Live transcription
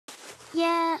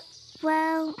Yeah,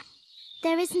 well,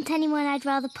 there isn't anyone I'd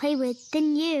rather play with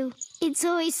than you. It's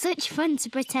always such fun to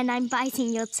pretend I'm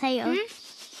biting your tail.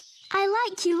 I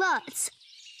like you lots.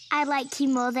 I like you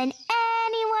more than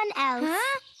anyone else.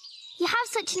 You have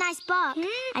such a nice bark,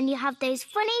 and you have those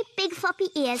funny big floppy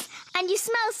ears, and you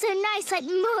smell so nice like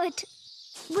mud.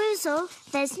 Woozle,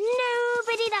 there's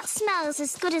nobody that smells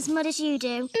as good as mud as you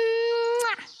do.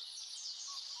 Mwah!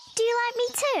 Do you like me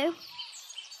too?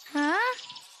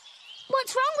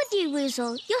 What's wrong with you,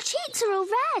 Woozle? Your cheeks are all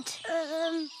red.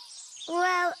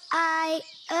 Well,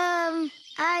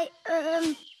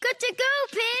 good to go,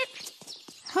 Pip.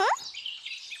 Huh?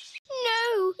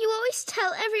 No, you always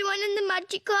tell everyone in the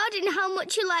magic garden how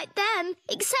much you like them,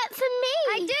 except for me.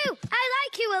 I do. I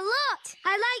like you a lot.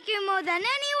 I like you more than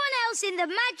anyone else in the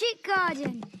magic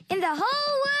garden, in the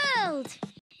whole world.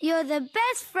 You're the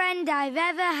best friend I've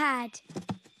ever had.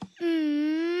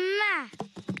 Mwah.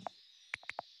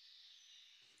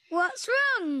 What's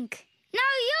wrong?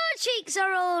 Now your cheeks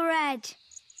are all red.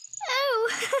 Oh,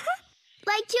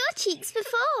 like your cheeks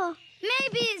before.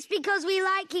 Maybe it's because we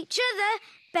like each other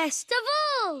best of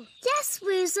all. Yes,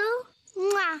 Woozle.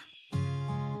 Mwah.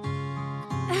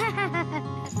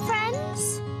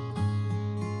 Friends?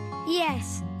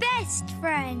 Yes, best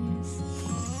friends.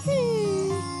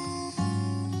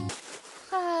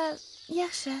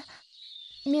 Yaxshi.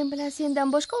 Men bilan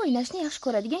sendan boshqa o'ynashni yaxshi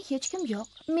ko'radigan hech kim yo'q.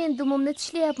 Men dumimni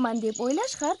tishlayapman deb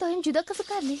o'ylash har doim juda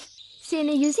qiziqarli.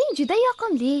 Seni yuzing juda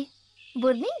yoqimli.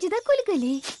 Burning juda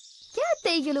kulgili. Katta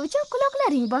egiluvchan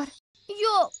quloqlaring bor.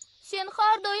 Yo'q, sen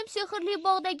har doim sehrli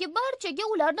bog'dagi barchaga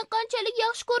ularni qanchalik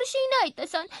yaxshi ko'rishingni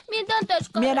aytasan. Mendan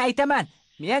tashqari. Men aytaman.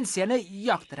 Men seni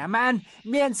yoqtiraman.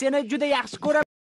 Men seni juda yaxshi ko'raman.